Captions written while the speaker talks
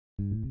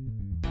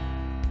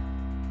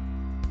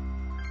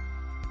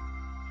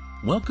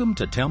Welcome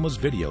to Telma's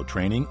video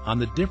training on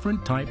the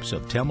different types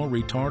of Telma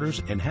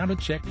retarders and how to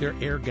check their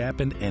air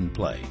gap and end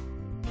play.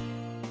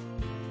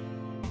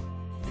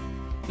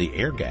 The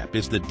air gap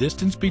is the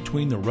distance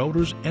between the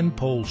rotors and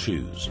pole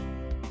shoes.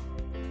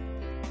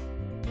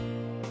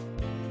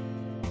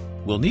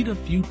 We'll need a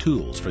few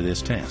tools for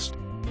this test.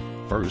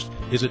 First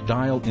is a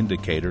dial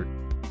indicator,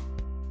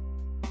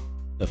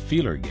 a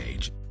feeler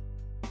gauge,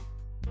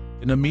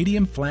 and a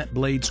medium flat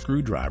blade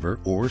screwdriver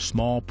or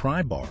small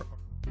pry bar.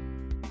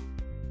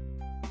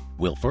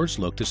 We'll first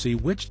look to see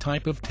which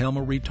type of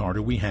Telma retarder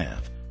we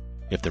have.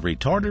 If the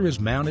retarder is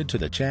mounted to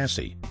the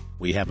chassis,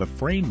 we have a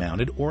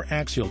frame-mounted or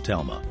axial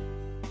Telma.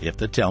 If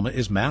the Telma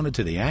is mounted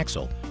to the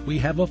axle, we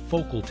have a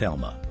focal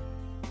Telma.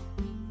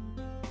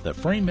 The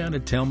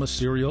frame-mounted Telma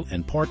serial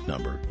and part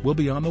number will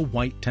be on the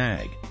white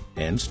tag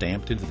and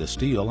stamped into the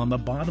steel on the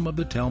bottom of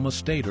the Telma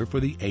stator for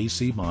the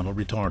AC model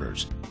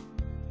retarders.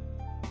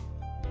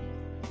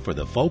 For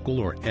the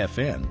focal or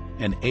FN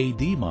and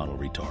AD model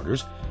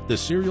retarders, the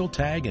serial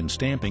tag and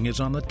stamping is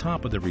on the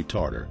top of the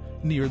retarder,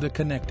 near the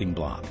connecting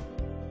block.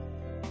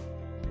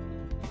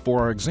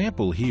 For our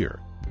example here,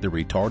 the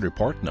retarder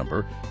part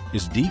number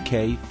is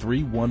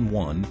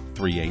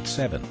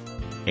DK311387,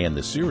 and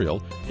the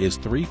serial is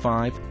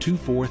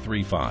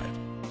 352435,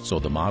 so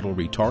the model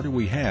retarder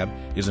we have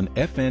is an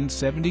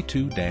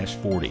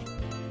FN72-40.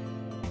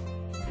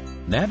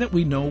 Now that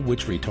we know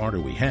which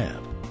retarder we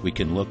have, we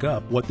can look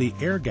up what the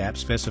air gap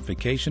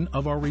specification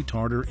of our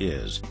retarder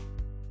is.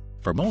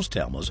 For most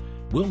Telmas,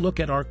 we'll look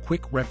at our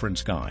quick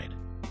reference guide.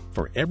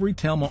 For every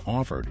Telma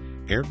offered,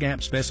 air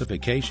gap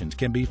specifications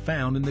can be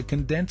found in the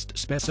Condensed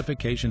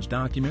Specifications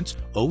Documents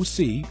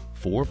OC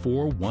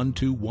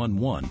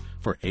 441211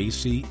 for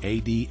AC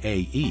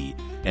ADAE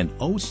and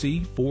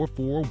OC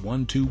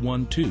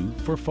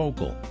 441212 for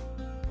focal.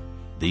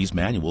 These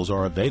manuals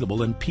are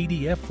available in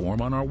PDF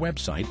form on our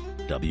website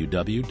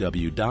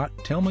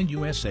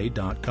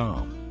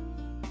www.telmausa.com.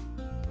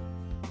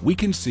 We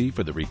can see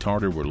for the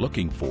retarder we're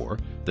looking for,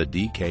 the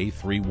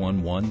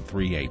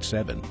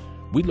DK311387,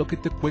 we look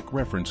at the quick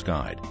reference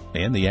guide,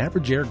 and the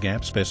average air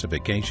gap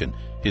specification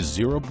is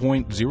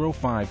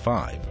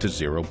 0.055 to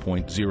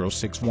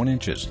 0.061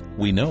 inches.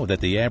 We know that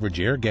the average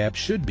air gap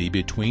should be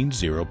between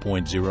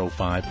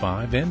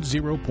 0.055 and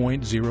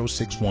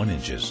 0.061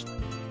 inches.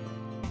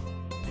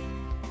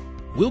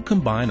 We'll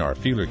combine our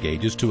feeler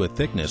gauges to a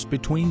thickness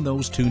between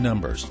those two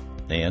numbers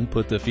and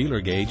put the feeler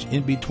gauge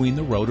in between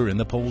the rotor and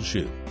the pole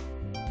shoe.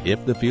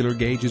 If the feeler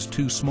gauge is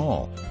too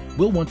small,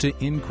 we'll want to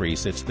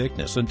increase its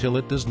thickness until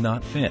it does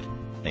not fit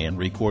and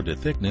record the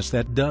thickness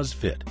that does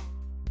fit.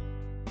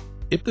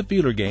 If the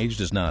feeler gauge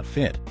does not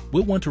fit,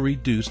 we'll want to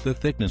reduce the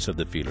thickness of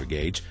the feeler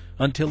gauge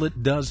until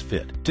it does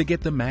fit to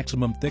get the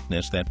maximum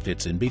thickness that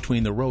fits in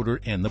between the rotor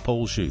and the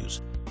pole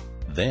shoes.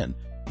 Then,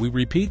 we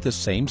repeat the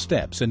same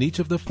steps in each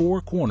of the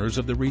four corners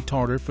of the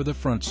retarder for the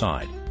front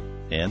side,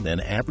 and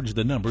then average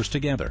the numbers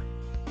together.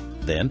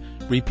 Then,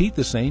 repeat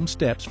the same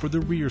steps for the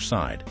rear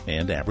side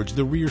and average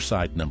the rear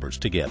side numbers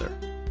together.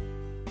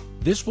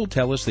 This will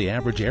tell us the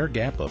average air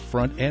gap of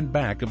front and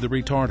back of the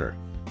retarder,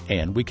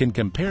 and we can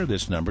compare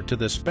this number to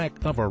the spec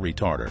of our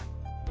retarder.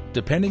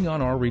 Depending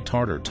on our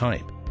retarder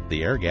type,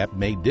 the air gap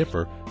may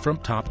differ from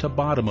top to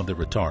bottom of the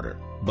retarder,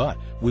 but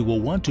we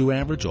will want to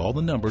average all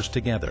the numbers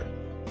together.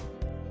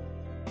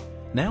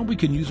 Now we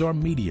can use our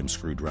medium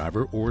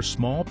screwdriver or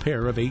small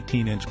pair of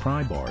 18-inch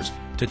pry bars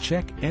to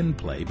check end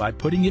play by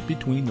putting it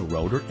between the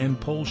rotor and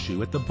pole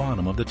shoe at the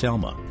bottom of the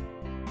Telma.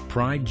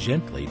 Pry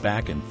gently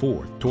back and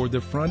forth toward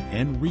the front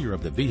and rear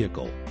of the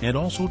vehicle, and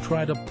also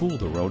try to pull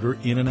the rotor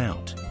in and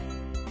out.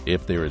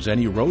 If there is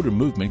any rotor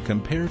movement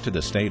compared to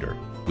the stator,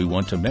 we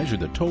want to measure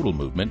the total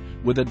movement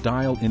with a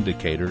dial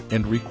indicator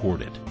and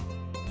record it.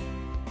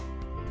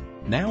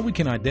 Now we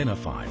can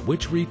identify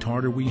which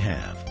retarder we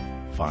have.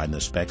 Find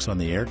the specs on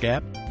the air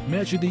gap,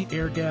 measure the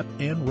air gap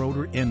and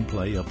rotor end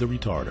play of the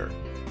retarder.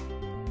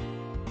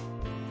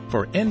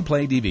 For end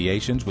play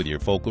deviations with your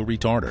focal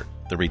retarder,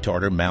 the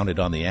retarder mounted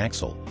on the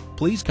axle,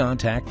 please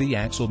contact the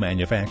axle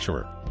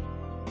manufacturer.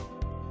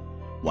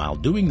 While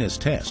doing this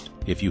test,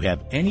 if you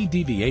have any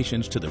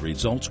deviations to the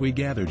results we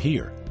gathered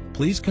here,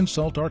 please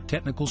consult our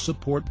technical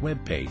support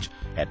webpage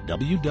at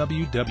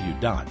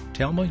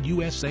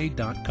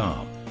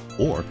www.telmausa.com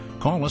or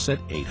call us at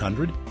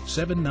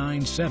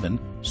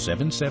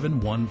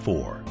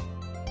 800-797-7714.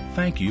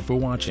 Thank you for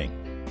watching.